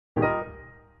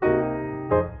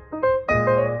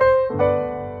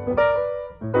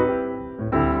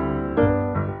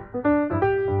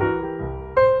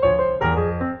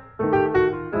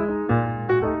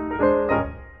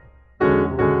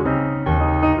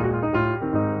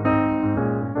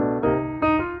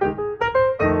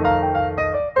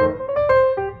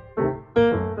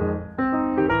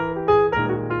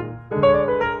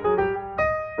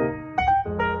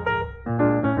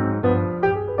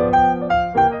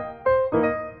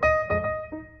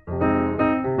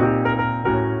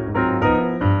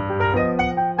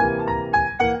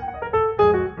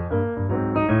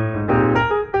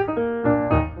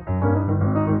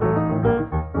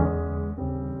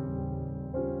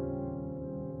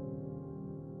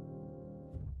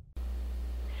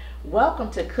Welcome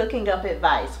to Cooking Up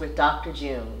Advice with Dr.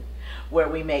 June, where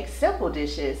we make simple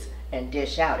dishes and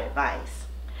dish out advice.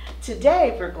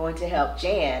 Today we're going to help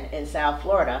Jan in South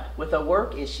Florida with a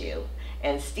work issue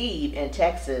and Steve in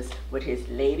Texas with his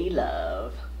lady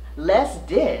love. Let's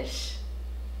dish.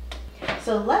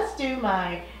 So let's do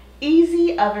my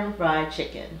easy oven fried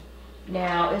chicken.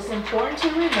 Now it's important to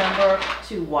remember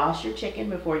to wash your chicken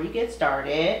before you get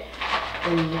started.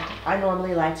 And I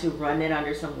normally like to run it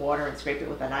under some water and scrape it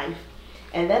with a knife.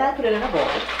 And then I put it in a bowl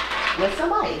with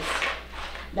some ice.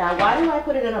 Now why do I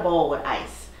put it in a bowl with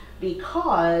ice?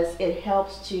 Because it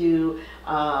helps to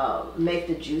make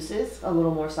the juices a little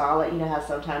more solid. You know how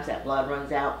sometimes that blood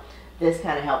runs out? This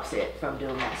kind of helps it from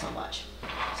doing that so much.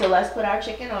 So let's put our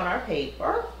chicken on our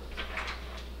paper.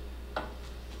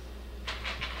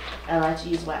 I like to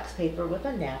use wax paper with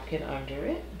a napkin under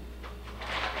it.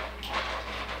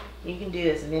 You can do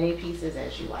as many pieces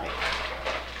as you like.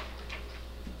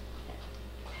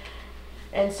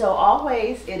 And so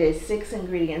always it is 6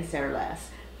 ingredients or less.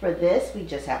 For this, we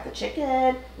just have the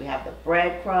chicken, we have the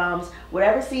breadcrumbs,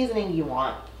 whatever seasoning you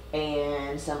want,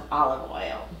 and some olive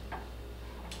oil.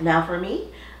 Now for me,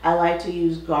 I like to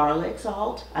use garlic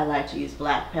salt, I like to use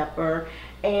black pepper,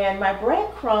 and my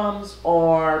breadcrumbs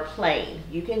are plain.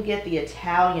 You can get the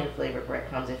Italian flavored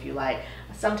breadcrumbs if you like.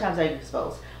 Sometimes I use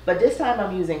both. But this time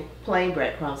I'm using plain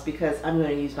breadcrumbs because I'm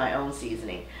going to use my own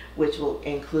seasoning, which will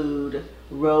include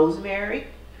rosemary,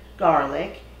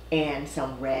 garlic, and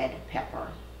some red pepper.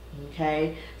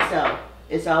 Okay, so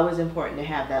it's always important to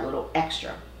have that little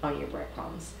extra on your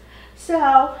breadcrumbs.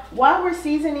 So while we're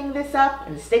seasoning this up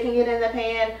and sticking it in the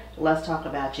pan, let's talk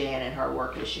about Jan and her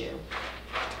work issue.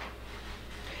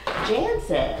 Jan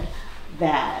said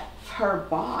that her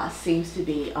boss seems to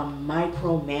be a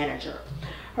micromanager.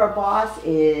 Her boss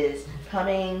is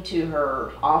coming to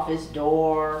her office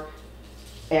door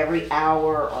every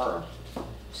hour or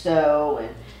so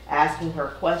and asking her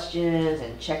questions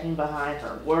and checking behind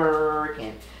her work,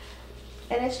 and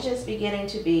it's just beginning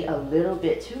to be a little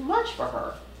bit too much for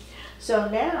her. So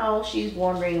now she's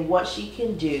wondering what she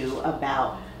can do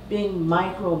about being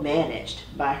micromanaged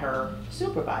by her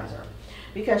supervisor,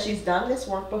 because she's done this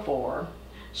work before.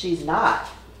 She's not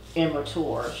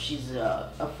immature. She's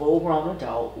a full-grown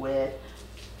adult with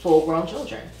full-grown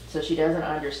children. So she doesn't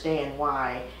understand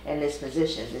why in this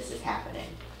position this is happening.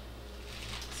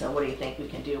 So what do you think we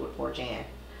can do with poor Jan?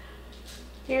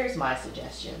 Here's my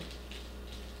suggestion.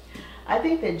 I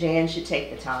think that Jan should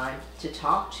take the time to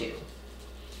talk to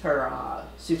her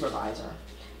supervisor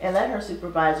and let her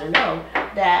supervisor know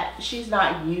that she's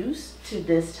not used to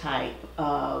this type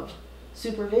of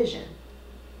supervision,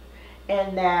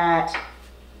 and that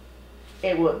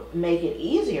it would make it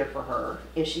easier for her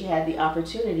if she had the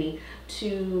opportunity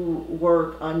to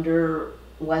work under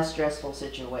less stressful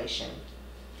situation.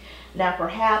 Now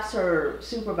perhaps her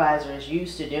supervisor is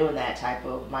used to doing that type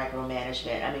of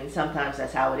micromanagement. I mean, sometimes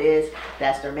that's how it is.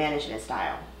 That's their management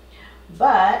style.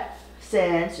 But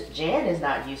since Jan is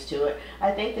not used to it,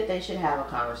 I think that they should have a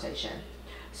conversation.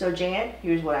 So Jan,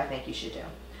 here's what I think you should do.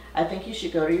 I think you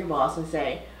should go to your boss and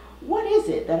say, what is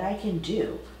it that I can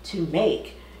do to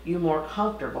make you more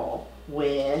comfortable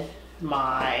with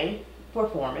my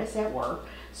performance at work,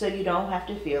 so you don't have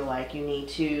to feel like you need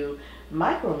to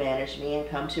micromanage me and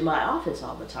come to my office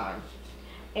all the time.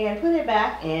 And put it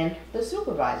back in the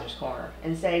supervisor's corner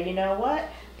and say, you know what,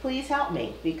 please help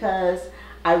me, because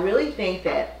I really think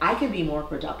that I can be more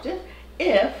productive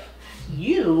if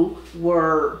you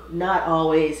were not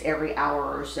always every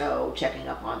hour or so checking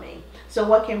up on me. So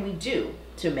what can we do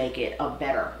to make it a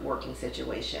better working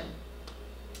situation?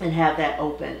 And have that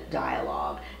open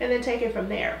dialogue, and then take it from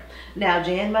there. Now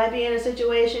Jan might be in a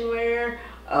situation where,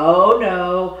 oh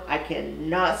no, I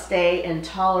cannot stay and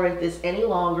tolerate this any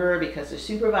longer because the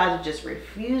supervisor just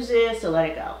refuses to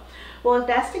let it go. Well, if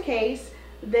that's the case,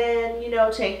 then, you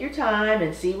know, take your time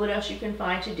and see what else you can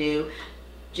find to do.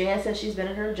 Jan says she's been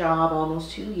in her job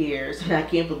almost 2 years, and I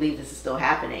can't believe this is still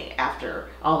happening after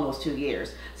almost 2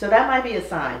 years. So that might be a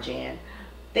sign, Jan.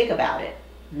 Think about it.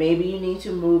 Maybe you need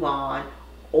to move on,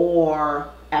 or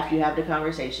after you have the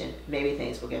conversation, maybe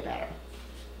things will get better.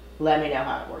 Let me know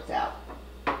how it works out.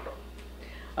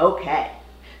 Okay,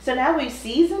 so now we've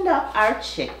seasoned up our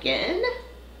chicken,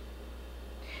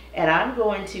 and I'm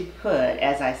going to put,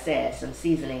 as I said, some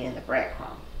seasoning in the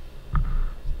breadcrumb.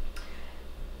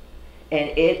 And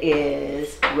it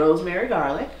is rosemary,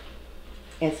 garlic,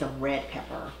 and some red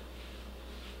pepper.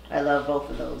 I love both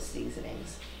of those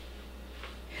seasonings.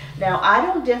 Now, I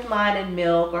don't dip mine in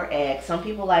milk or egg. Some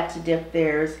people like to dip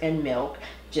theirs in milk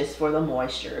just for the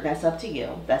moisture. That's up to you.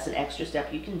 That's an extra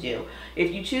step you can do.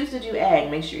 If you choose to do egg,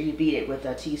 make sure you beat it with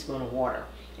a teaspoon of water.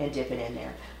 and dip it in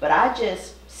there. But I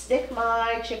just stick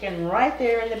my chicken right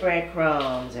there in the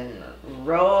breadcrumbs and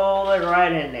roll it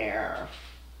right in there.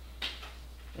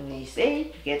 And you see,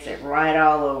 it gets it right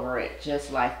all over it,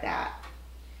 just like that.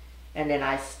 And then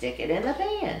I stick it in the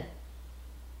pan.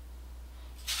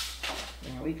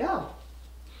 There we go.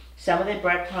 Some of the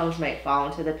breadcrumbs may fall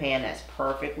into the pan. That's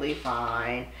perfectly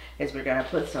fine. Because we're going to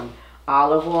put some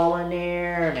olive oil in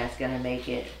there, and that's going to make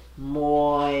it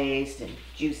moist and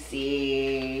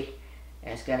juicy.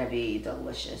 And it's going to be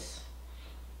delicious.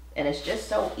 And it's just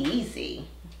so easy.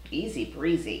 Easy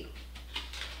breezy.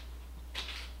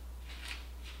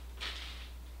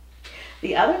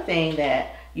 The other thing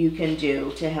that you can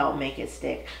do to help make it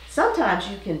stick, sometimes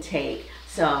you can take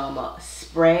some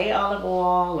spray olive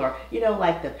oil, or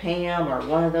like the Pam or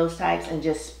one of those types, and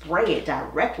just spray it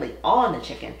directly on the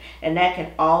chicken, and that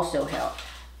can also help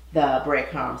the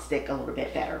breadcrumbs stick a little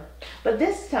bit better. But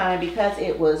this time, because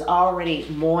it was already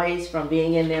moist from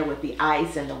being in there with the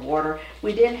ice and the water,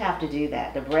 we didn't have to do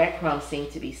that. The breadcrumbs seem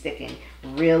to be sticking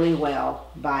really well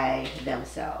by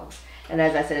themselves. And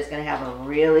as I said, it's going to have a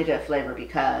really good flavor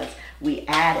because we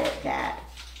added that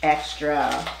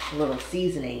extra little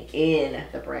seasoning in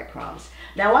the breadcrumbs.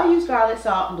 Now I use garlic,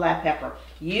 salt, and black pepper.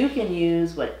 You can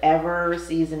use whatever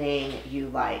seasoning you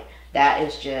like. That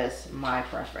is just my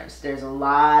preference. There's a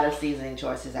lot of seasoning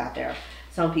choices out there.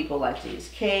 Some people like to use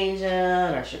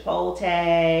Cajun or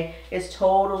Chipotle. It's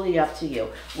totally up to you.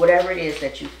 Whatever it is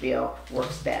that you feel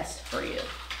works best for you.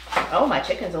 Oh, my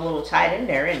chicken's a little tight in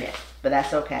there, isn't it? But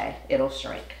that's okay. It'll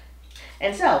shrink.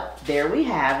 And so there we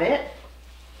have it.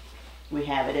 We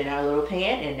have it in our little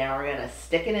pan, and now we're going to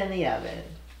stick it in the oven.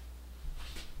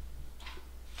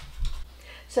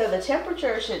 So the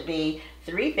temperature should be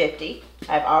 350.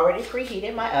 I've already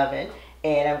preheated my oven,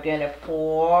 and I'm going to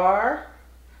pour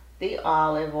the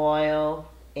olive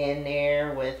oil in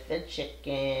there with the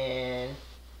chicken.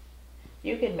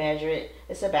 You can measure it.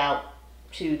 It's about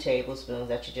 2 tablespoons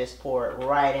that you just pour it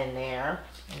right in there.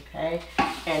 Okay,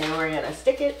 and then we're going to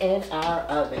stick it in our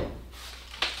oven.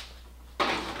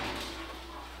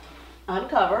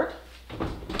 Uncovered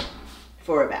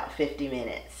for about 50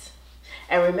 minutes.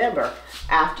 And remember,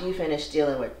 after you finish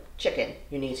dealing with chicken,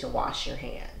 you need to wash your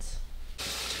hands.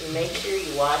 You make sure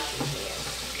you wash your hands.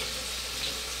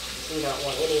 You don't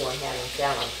want anyone having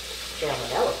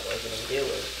salmonella poisoning, do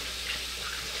we?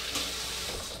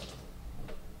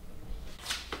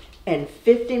 And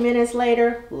 50 minutes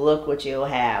later, look what you'll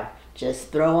have.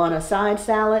 Just throw on a side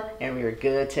salad and we're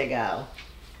good to go.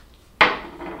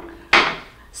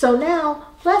 So now,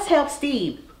 let's help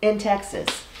Steve in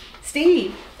Texas.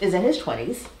 Steve is in his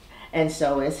 20s, and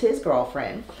so is his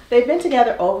girlfriend. They've been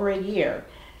together over a year.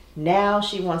 Now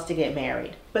she wants to get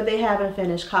married, but they haven't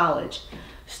finished college.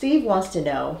 Steve wants to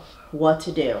know what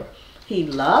to do. He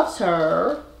loves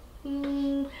her.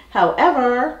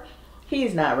 However,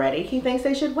 he's not ready. He thinks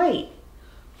they should wait.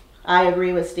 I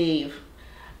agree with Steve.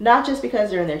 Not just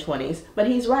because they're in their 20s, but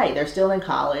he's right. They're still in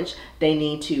college. They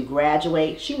need to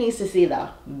graduate. She needs to see the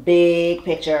big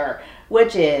picture,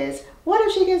 which is, what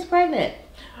if she gets pregnant?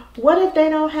 What if they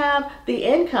don't have the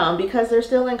income because they're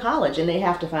still in college and they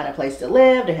have to find a place to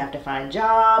live, they have to find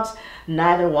jobs?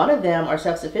 Neither one of them are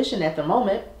self-sufficient at the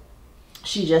moment.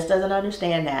 She just doesn't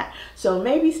understand that. So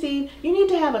maybe, Steve, you need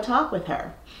to have a talk with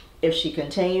her. If she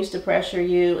continues to pressure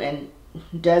you and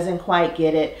doesn't quite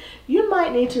get it, you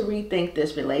might need to rethink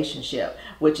this relationship,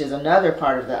 which is another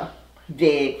part of the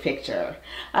big picture.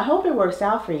 I hope it works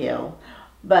out for you,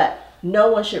 but no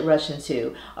one should rush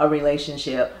into a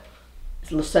relationship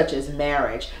such as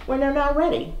marriage when they're not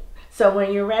ready. So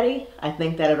when you're ready, I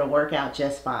think that it'll work out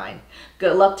just fine.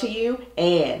 Good luck to you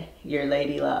and your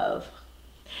lady love.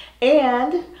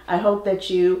 And I hope that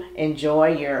you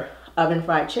enjoy your oven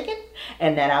fried chicken,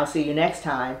 and that I'll see you next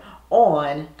time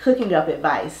on Cooking Up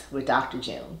Advice with Dr.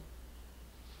 June.